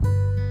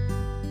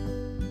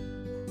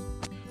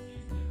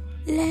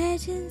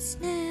Legends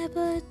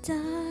never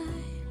die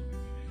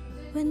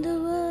when the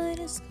world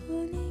is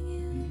calling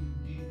you.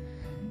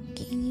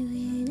 Can you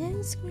hear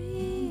them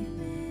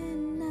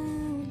screaming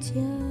out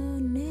your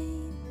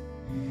name?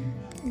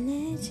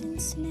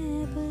 Legends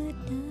never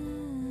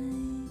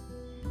die,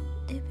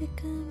 they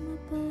become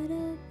a part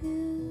of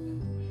you.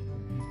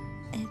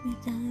 Every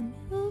time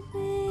you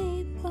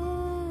pray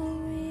for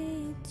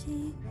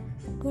reaching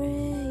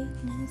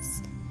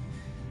greatness,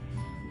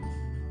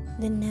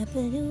 they never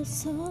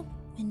lose hope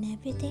when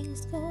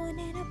everything's gone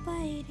and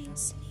abiding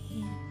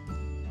sleep.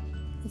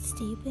 It's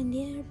deep in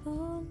their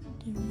bone,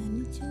 the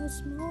running too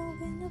small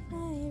when the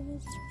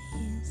virus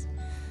fears.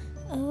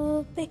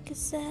 Oh, pick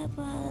yourself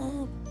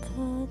up,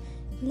 cause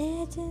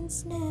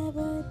legends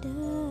never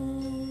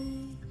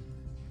die.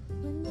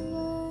 When the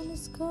world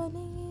is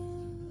calling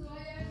you,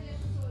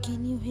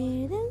 can you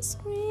hear them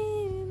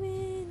scream?